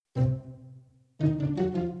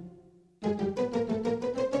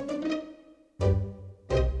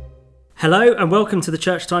Hello and welcome to the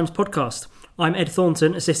Church Times podcast. I'm Ed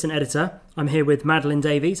Thornton, Assistant Editor. I'm here with Madeleine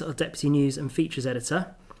Davies, our Deputy News and Features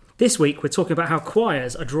Editor. This week we're talking about how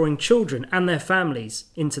choirs are drawing children and their families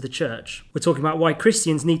into the church. We're talking about why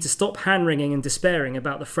Christians need to stop hand-wringing and despairing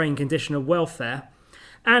about the fraying condition of welfare.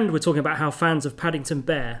 And we're talking about how fans of Paddington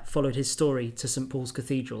Bear followed his story to St Paul's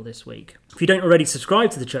Cathedral this week. If you don't already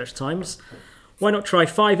subscribe to the Church Times, why not try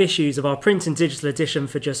 5 issues of our print and digital edition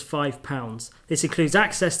for just £5? This includes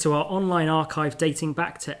access to our online archive dating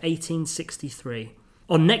back to 1863.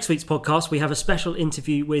 On next week's podcast, we have a special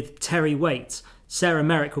interview with Terry Waite. Sarah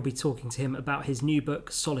Merrick will be talking to him about his new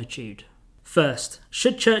book, Solitude. First,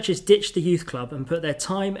 should churches ditch the youth club and put their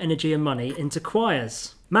time, energy and money into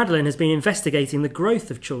choirs? Madeleine has been investigating the growth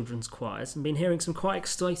of children's choirs and been hearing some quite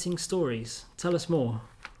exciting stories. Tell us more.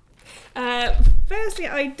 Firstly,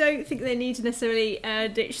 I don't think they need to necessarily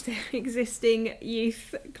ditch their existing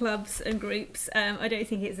youth clubs and groups. I don't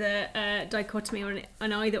think it's a dichotomy or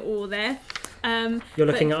an either or there. You're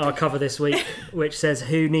looking at our cover this week, which says,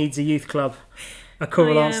 "Who needs a youth club? A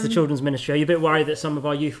choral answer to the children's ministry." Are you a bit worried that some of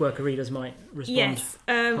our youth worker readers might respond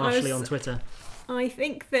harshly on Twitter? I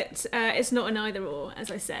think that it's not an either or, as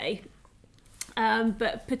I say.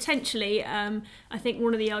 But potentially, I think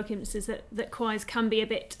one of the arguments is that choirs can be a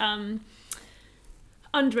bit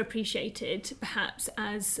underappreciated, perhaps,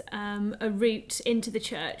 as a route into the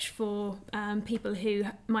church for people who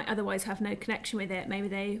might otherwise have no connection with it. Maybe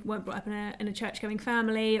they weren't brought up in a church-going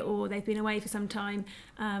family, or they've been away for some time.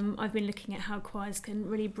 I've been looking at how choirs can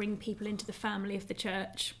really bring people into the family of the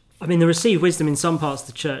church. I mean, the received wisdom in some parts of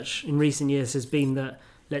the church in recent years has been that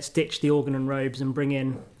let's ditch the organ and robes and bring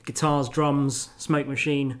in guitars, drums, smoke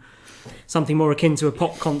machine, something more akin to a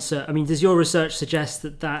pop concert. I mean, does your research suggest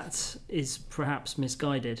that that is perhaps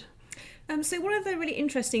misguided? So one of the really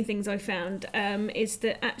interesting things I found is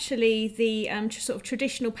that actually the sort of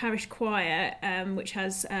traditional parish choir, which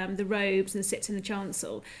has the robes and sits in the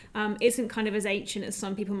chancel, isn't kind of as ancient as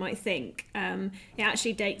some people might think. It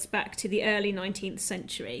actually dates back to the early 19th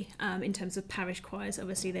century in terms of parish choirs.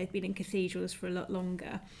 Obviously, they've been in cathedrals for a lot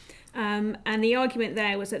longer. And the argument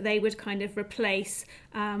there was that they would kind of replace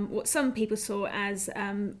what some people saw as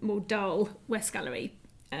more dull West Gallery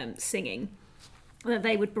singing. That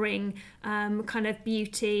they would bring kind of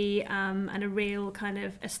beauty and a real kind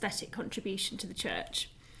of aesthetic contribution to the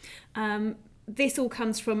church. This all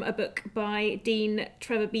comes from a book by Dean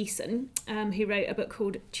Trevor Beeson, who wrote a book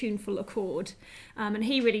called Tuneful Accord. And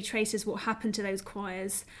he really traces what happened to those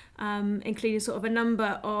choirs, including sort of a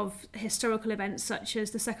number of historical events such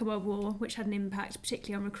as the Second World War, which had an impact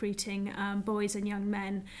particularly on recruiting boys and young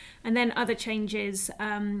men. And then other changes,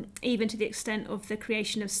 even to the extent of the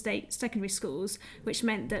creation of state secondary schools, which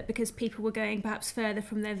meant that because people were going perhaps further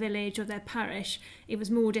from their village or their parish, it was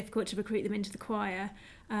more difficult to recruit them into the choir.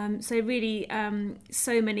 So really,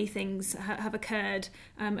 so many things have occurred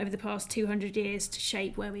over the past 200 years to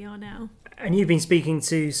shape where we are now. And you've been speaking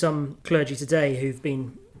to some clergy today who've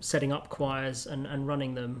been setting up choirs and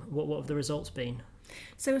running them. What have the results been?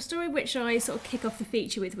 So a story which I sort of kick off the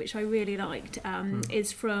feature with, which I really liked,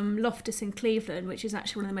 is from Loftus in Cleveland, which is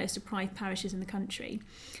actually one of the most deprived parishes in the country.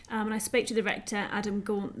 And I spoke to the rector, Adam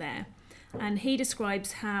Gaunt, there. And he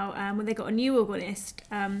describes how when they got a new organist,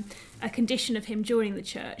 a condition of him joining the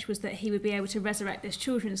church was that he would be able to resurrect this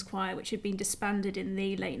children's choir, which had been disbanded in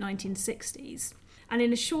the late 1960s. And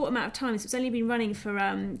in a short amount of time, so it's only been running for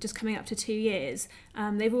just coming up to 2 years,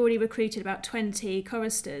 they've already recruited about 20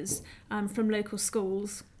 choristers from local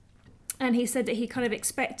schools. And he said that he kind of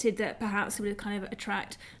expected that perhaps it would kind of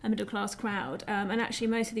attract a middle-class crowd. And actually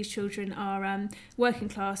most of these children are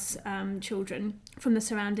working-class children from the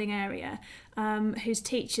surrounding area whose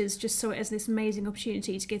teachers just saw it as this amazing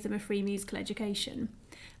opportunity to give them a free musical education.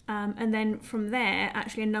 And then from there,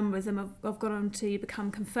 actually a number of them have gone on to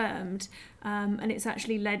become confirmed. And it's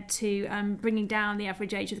actually led to bringing down the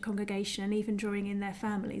average age of the congregation and even drawing in their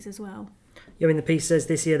families as well. Yeah, I mean, the piece says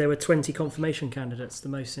this year there were 20 confirmation candidates, the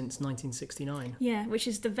most since 1969. Yeah, which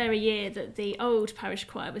is the very year that the old parish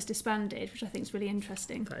choir was disbanded, which I think is really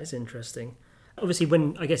interesting. That is interesting. Obviously,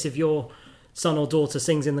 if your son or daughter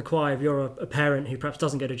sings in the choir, if you're a parent who perhaps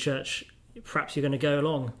doesn't go to church, perhaps you're going to go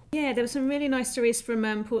along. Yeah, there were some really nice stories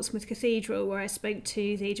from Portsmouth Cathedral, where I spoke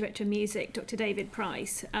to the Director of Music, Dr. David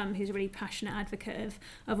Price, who's a really passionate advocate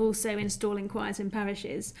of also installing choirs in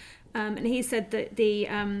parishes. And he said that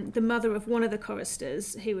the mother of one of the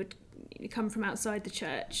choristers, who would come from outside the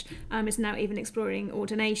church, is now even exploring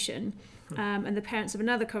ordination. And the parents of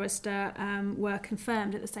another chorister were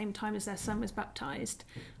confirmed at the same time as their son was baptised.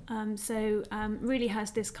 So really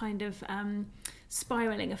has this kind of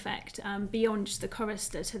spiralling effect beyond just the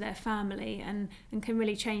chorister to their family, and can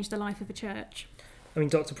really change the life of a church. I mean,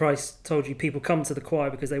 Dr. Price told you people come to the choir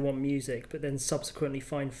because they want music, but then subsequently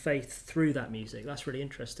find faith through that music. That's really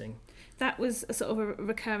interesting. That was a sort of a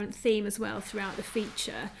recurrent theme as well throughout the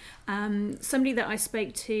feature. Somebody that I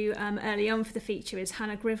spoke to early on for the feature is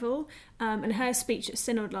Hannah Grivell, and her speech at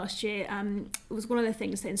Synod last year was one of the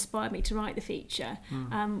things that inspired me to write the feature.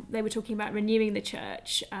 They were talking about renewing the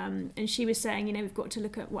church, and she was saying, we've got to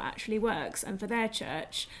look at what actually works. And for their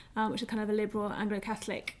church, which is kind of a liberal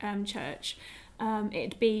Anglo-Catholic church,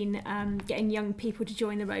 it'd been getting young people to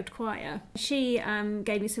join the robed choir. She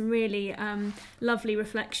gave me some really lovely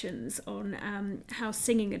reflections on how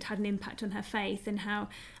singing had an impact on her faith, and how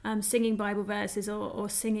singing Bible verses or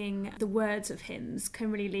singing the words of hymns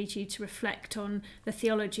can really lead you to reflect on the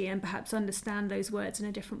theology and perhaps understand those words in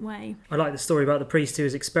a different way. I like the story about the priest who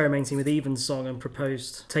was experimenting with evensong and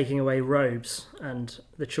proposed taking away robes, and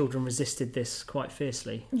the children resisted this quite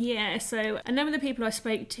fiercely. Yeah, so a number of the people I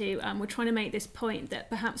spoke to were trying to make this point that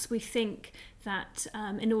perhaps we think that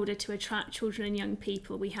in order to attract children and young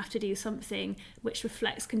people, we have to do something which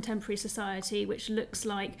reflects contemporary society, which looks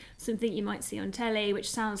like something you might see on telly, which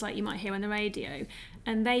sounds like you might hear on the radio.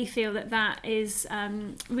 And they feel that that is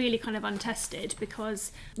really kind of untested,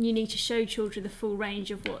 because you need to show children the full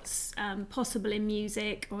range of what's possible in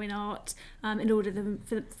music or in art in order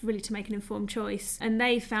for really to make an informed choice. And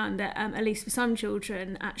they found that, at least for some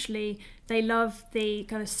children, actually, they love the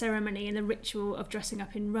kind of ceremony and the ritual of dressing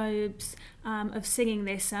up in robes, of singing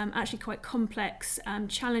this actually quite complex,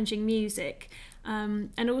 challenging music.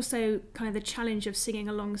 And also kind of the challenge of singing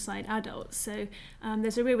alongside adults. So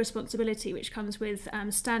there's a real responsibility which comes with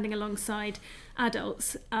standing alongside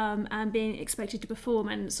adults and being expected to perform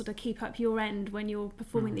and sort of keep up your end when you're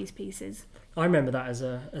performing these pieces. I remember that as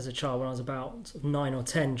a child when I was about sort of 9 or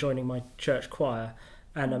 10, joining my church choir,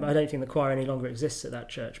 and I don't think the choir any longer exists at that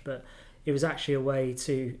church, but it was actually a way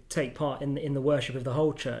to take part in the worship of the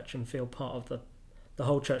whole church and feel part of the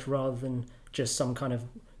whole church, rather than just some kind of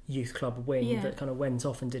youth club wing that kind of went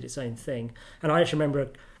off and did its own thing. And I actually remember a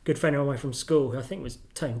good friend of mine from school, who I think was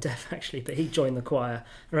tone deaf actually, but he joined the choir.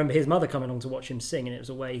 I remember his mother coming along to watch him sing, and it was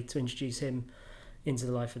a way to introduce him into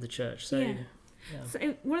the life of the church. So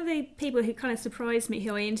So one of the people who kind of surprised me,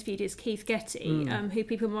 who I interviewed, is Keith Getty, who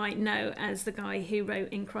people might know as the guy who wrote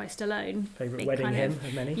In Christ Alone. Favourite wedding hymn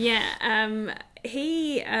of many. Yeah,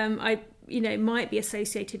 he might be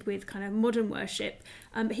associated with kind of modern worship,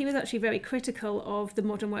 but he was actually very critical of the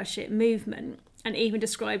modern worship movement, and even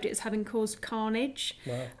described it as having caused carnage.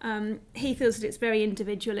 Wow. He feels that it's very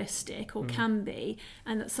individualistic, or can be,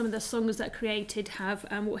 and that some of the songs that are created have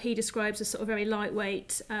what he describes as sort of very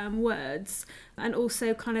lightweight words, and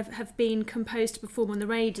also kind of have been composed to perform on the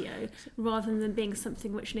radio, rather than being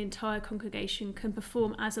something which an entire congregation can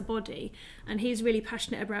perform as a body. And he's really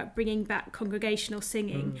passionate about bringing back congregational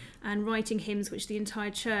singing and writing hymns which the entire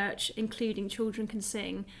church, including children, can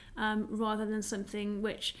sing, rather than something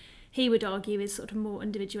which he would argue is sort of more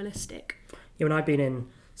individualistic. Yeah, when I've been in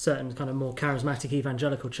certain kind of more charismatic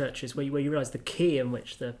evangelical churches where you realise the key in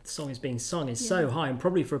which the song is being sung is so high, and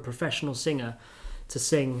probably for a professional singer to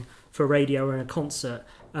sing for radio or in a concert,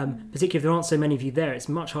 particularly if there aren't so many of you there, it's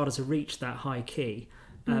much harder to reach that high key.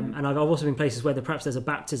 And I've also been in places where perhaps there's a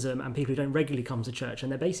baptism and people who don't regularly come to church, and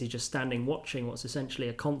they're basically just standing watching what's essentially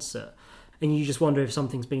a concert. And you just wonder if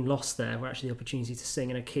something's been lost there, where actually the opportunity to sing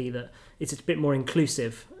in a key that it's a bit more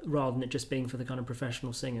inclusive, rather than it just being for the kind of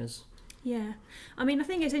professional singers. Yeah, I mean, I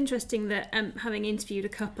think it's interesting that having interviewed a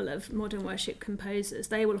couple of modern worship composers,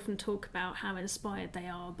 they will often talk about how inspired they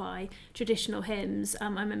are by traditional hymns. I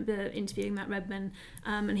remember interviewing Matt Redman,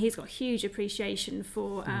 and he's got huge appreciation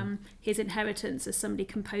for his inheritance as somebody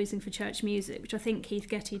composing for church music, which I think Keith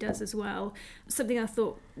Getty does as well. Something I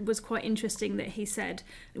thought was quite interesting that he said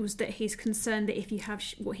was that he's concerned that if you have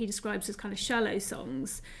what he describes as kind of shallow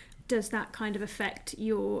songs, does that kind of affect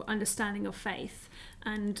your understanding of faith?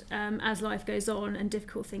 And as life goes on and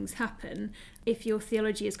difficult things happen, if your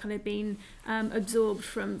theology has kind of been absorbed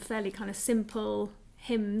from fairly kind of simple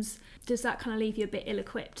hymns, does that kind of leave you a bit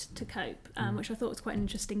ill-equipped to cope? Which I thought was quite an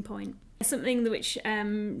interesting point. Something which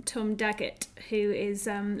Tom Daggett, who is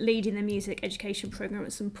leading the music education programme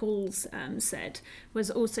at St Paul's, said was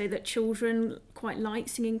also that children quite like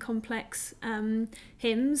singing complex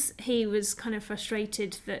hymns. He was kind of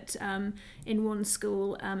frustrated that in one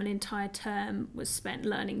school an entire term was spent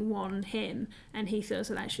learning one hymn, and he feels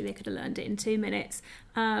that actually they could have learned it in 2 minutes.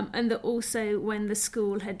 And that also when the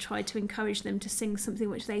school had tried to encourage them to sing something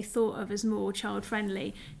which they thought of as more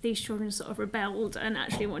child-friendly, these children sort of rebelled and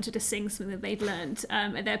actually wanted to sing something that they'd learned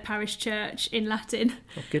at their parish church in Latin.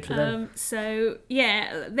 Oh, good for them. So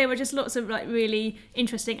yeah, there were just lots of like really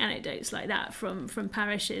interesting anecdotes like that from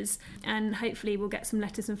parishes, and hopefully we'll get some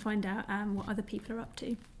letters and find out what other people are up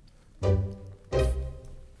to.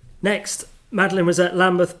 Next, Madeleine was at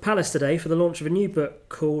Lambeth Palace today for the launch of a new book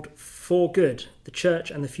called For Good, The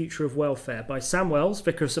Church and the Future of Welfare by Sam Wells,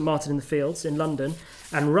 Vicar of St Martin in the Fields in London,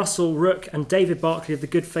 and Russell Rook and David Barclay of the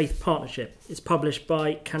Good Faith Partnership. It's published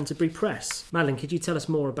by Canterbury Press. Madeleine, could you tell us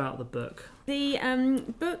more about the book? The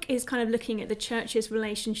book is kind of looking at the church's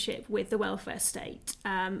relationship with the welfare state,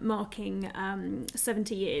 marking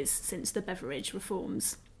 70 years since the Beveridge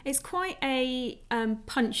reforms. It's quite a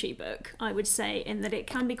punchy book, I would say, in that it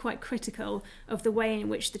can be quite critical of the way in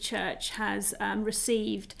which the church has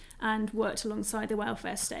received and worked alongside the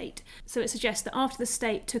welfare state. So it suggests that after the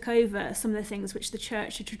state took over some of the things which the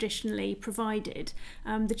church had traditionally provided,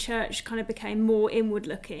 the church kind of became more inward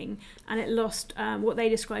looking, and it lost what they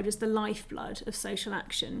described as the lifeblood of social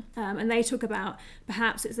action. And they talk about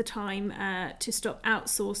perhaps it's the time to stop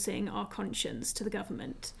outsourcing our conscience to the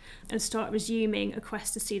government and start resuming a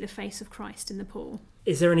quest to see the face of Christ in the poor.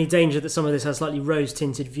 Is there any danger that some of this has a slightly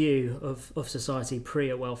rose-tinted view of society pre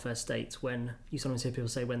a welfare state, when you sometimes hear people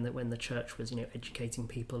say when the church was, educating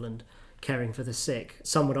people and caring for the sick?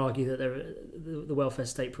 Some would argue that the welfare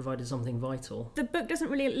state provided something vital. The book doesn't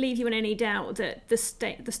really leave you in any doubt that the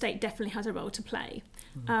state definitely has a role to play.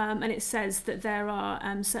 And it says that there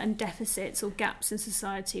are certain deficits or gaps in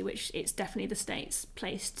society which it's definitely the state's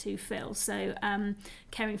place to fill. So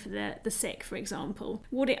caring for the sick, for example.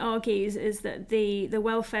 What it argues is that the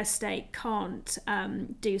welfare state can't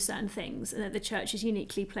do certain things, and that the church is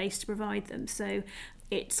uniquely placed to provide them. So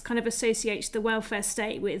it kind of associates the welfare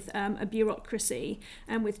state with a bureaucracy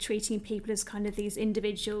and with treating people as kind of these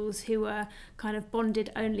individuals who are kind of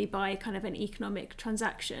bonded only by kind of an economic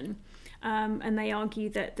transaction. And they argue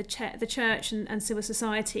that the church and civil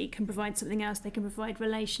society can provide something else. They can provide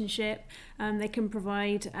relationship, they can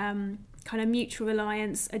provide kind of mutual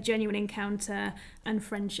reliance, a genuine encounter and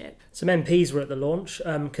friendship. Some MPs were at the launch,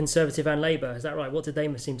 Conservative and Labour, is that right? What did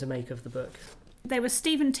they seem to make of the book? There was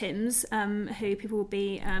Stephen Timms, who people will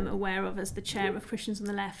be aware of as the chair of Christians on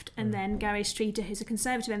the Left, and then Gary Streeter, who's a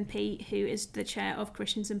Conservative MP, who is the chair of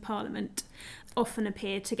Christians in Parliament, often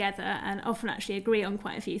appear together and often actually agree on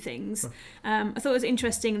quite a few things. I thought it was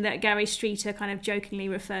interesting that Gary Streeter kind of jokingly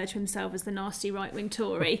referred to himself as the nasty right-wing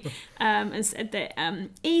Tory, and said that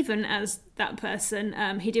even as that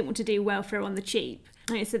person, he didn't want to do welfare on the cheap.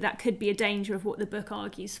 So that could be a danger of what the book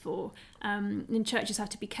argues for. And churches have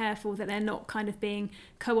to be careful that they're not kind of being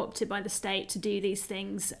co-opted by the state to do these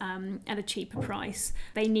things at a cheaper price.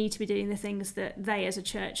 They need to be doing the things that they as a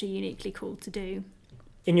church are uniquely called to do.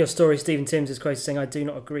 In your story, Stephen Timms is quoted saying, "I do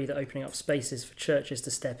not agree that opening up spaces for churches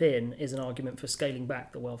to step in is an argument for scaling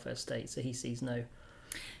back the welfare state," so he sees no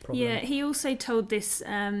problem. Yeah, he also told this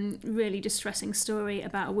really distressing story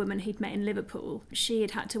about a woman he'd met in Liverpool. She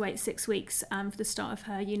had to wait 6 weeks for the start of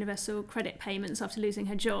her universal credit payments after losing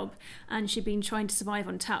her job, and she'd been trying to survive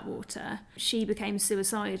on tap water. She became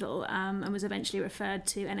suicidal and was eventually referred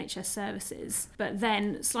to NHS services, but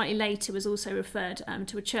then slightly later was also referred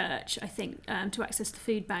to a church, I think, to access the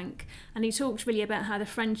food bank. And he talked really about how the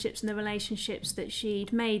friendships and the relationships that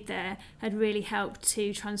she'd made there had really helped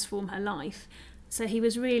to transform her life. So he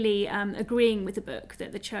was really agreeing with the book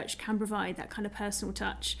that the church can provide that kind of personal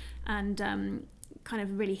touch and kind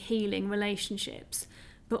of really healing relationships,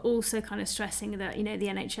 but also kind of stressing that, the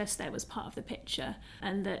NHS there was part of the picture,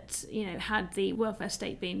 and that, had the welfare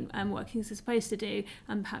state been working as it's supposed to do,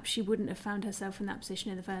 perhaps she wouldn't have found herself in that position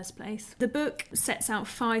in the first place. The book sets out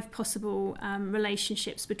 5 possible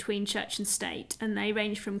relationships between church and state, and they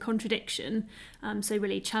range from contradiction, so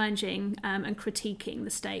really challenging and critiquing the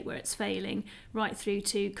state where it's failing, right through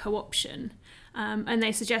to co-option. And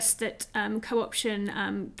they suggest that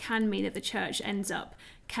co-option can mean that the church ends up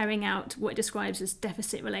carrying out what it describes as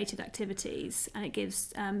deficit-related activities, and it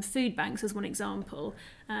gives food banks as one example.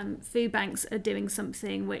 Food banks are doing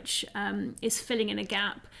something which is filling in a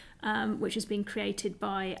gap which has been created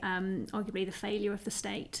by arguably the failure of the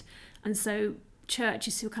state, and so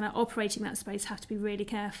churches who are kind of operating that space have to be really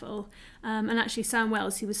careful. And actually Sam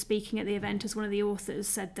Wells, who was speaking at the event as one of the authors,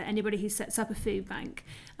 said that anybody who sets up a food bank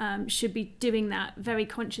should be doing that very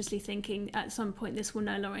consciously, thinking at some point this will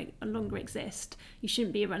no longer exist. You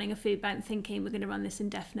shouldn't be running a food bank thinking we're going to run this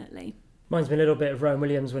indefinitely. Reminds me a little bit of Rowan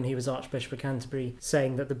Williams when he was Archbishop of Canterbury,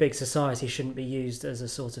 saying that the big society shouldn't be used as a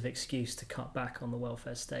sort of excuse to cut back on the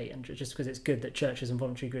welfare state, and just because it's good that churches and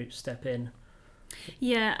voluntary groups step in.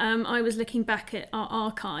 Yeah, I was looking back at our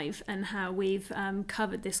archive and how we've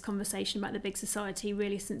covered this conversation about the big society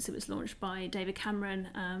really since it was launched by David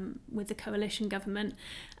Cameron with the coalition government,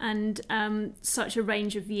 and such a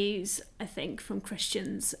range of views, I think, from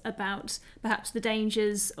Christians about perhaps the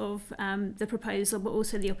dangers of the proposal, but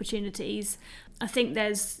also the opportunities. I think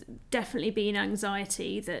there's definitely been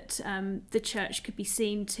anxiety that the church could be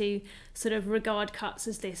seen to sort of regard cuts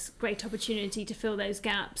as this great opportunity to fill those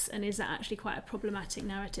gaps, and is that actually quite a problematic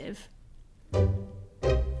narrative?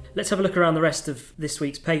 Let's have a look around the rest of this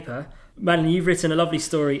week's paper. Madeleine, you've written a lovely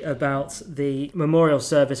story about the memorial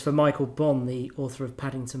service for Michael Bond, the author of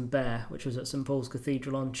Paddington Bear, which was at St Paul's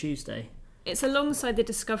Cathedral on Tuesday. It's alongside the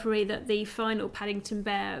discovery that the final Paddington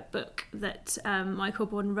Bear book that Michael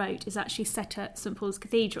Bond wrote is actually set at St Paul's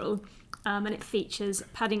Cathedral, and it features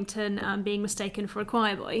Paddington being mistaken for a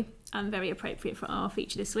choir boy, very appropriate for our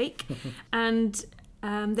feature this week. And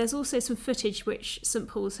there's also some footage which St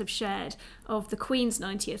Paul's have shared of the Queen's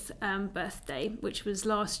 90th birthday, which was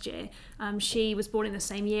last year. She was born in the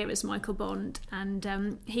same year as Michael Bond,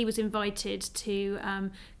 and he was invited to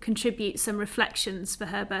contribute some reflections for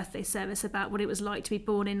her birthday service about what it was like to be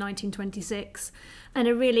born in 1926, and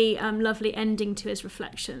a really lovely ending to his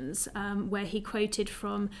reflections, where he quoted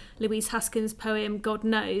from Louise Haskin's poem God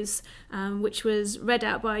Knows, which was read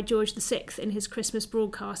out by George VI in his Christmas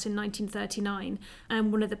broadcast in 1939.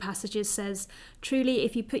 And one of the passages says, "Truly,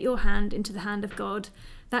 if you put your hand into the hand of God,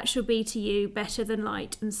 that shall be to you better than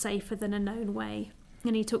light and safer than a known way."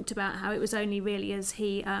 And he talked about how it was only really as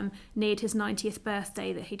he neared his 90th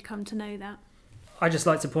birthday that he'd come to know that. I'd just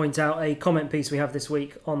like to point out a comment piece we have this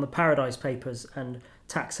week on the Paradise Papers and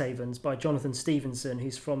tax havens by Jonathan Stevenson,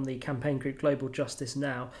 who's from the campaign group Global Justice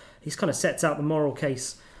Now. He's kind of sets out the moral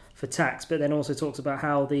case for tax, but then also talks about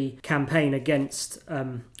how the campaign against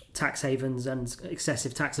tax havens and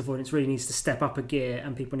excessive tax avoidance really needs to step up a gear,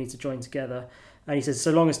 and people need to join together. And he says,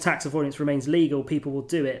 so long as tax avoidance remains legal, people will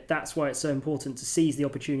do it. That's why it's so important to seize the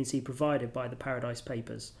opportunity provided by the Paradise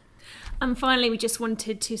Papers. And finally, we just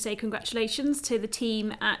wanted to say congratulations to the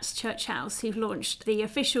team at Church House, who've launched the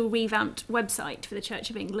official revamped website for the Church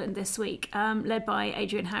of England this week, led by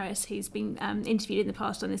Adrian Harris, who's been interviewed in the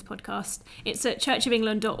past on this podcast. It's at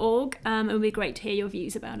churchofengland.org, and it would be great to hear your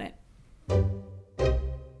views about it.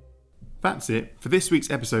 That's it for this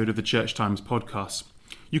week's episode of the Church Times podcast.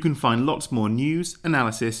 You can find lots more news,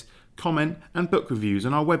 analysis, comment and book reviews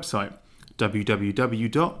on our website,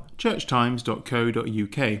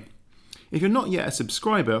 www.churchtimes.co.uk. If you're not yet a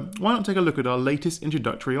subscriber, why not take a look at our latest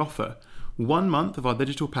introductory offer? 1 month of our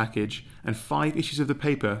digital package and 5 issues of the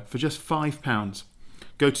paper for just £5.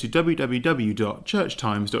 Go to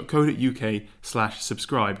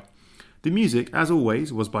www.churchtimes.co.uk/subscribe. The music, as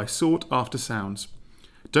always, was by Sought After Sounds.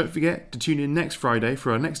 Don't forget to tune in next Friday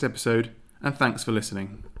for our next episode, and thanks for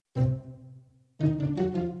listening.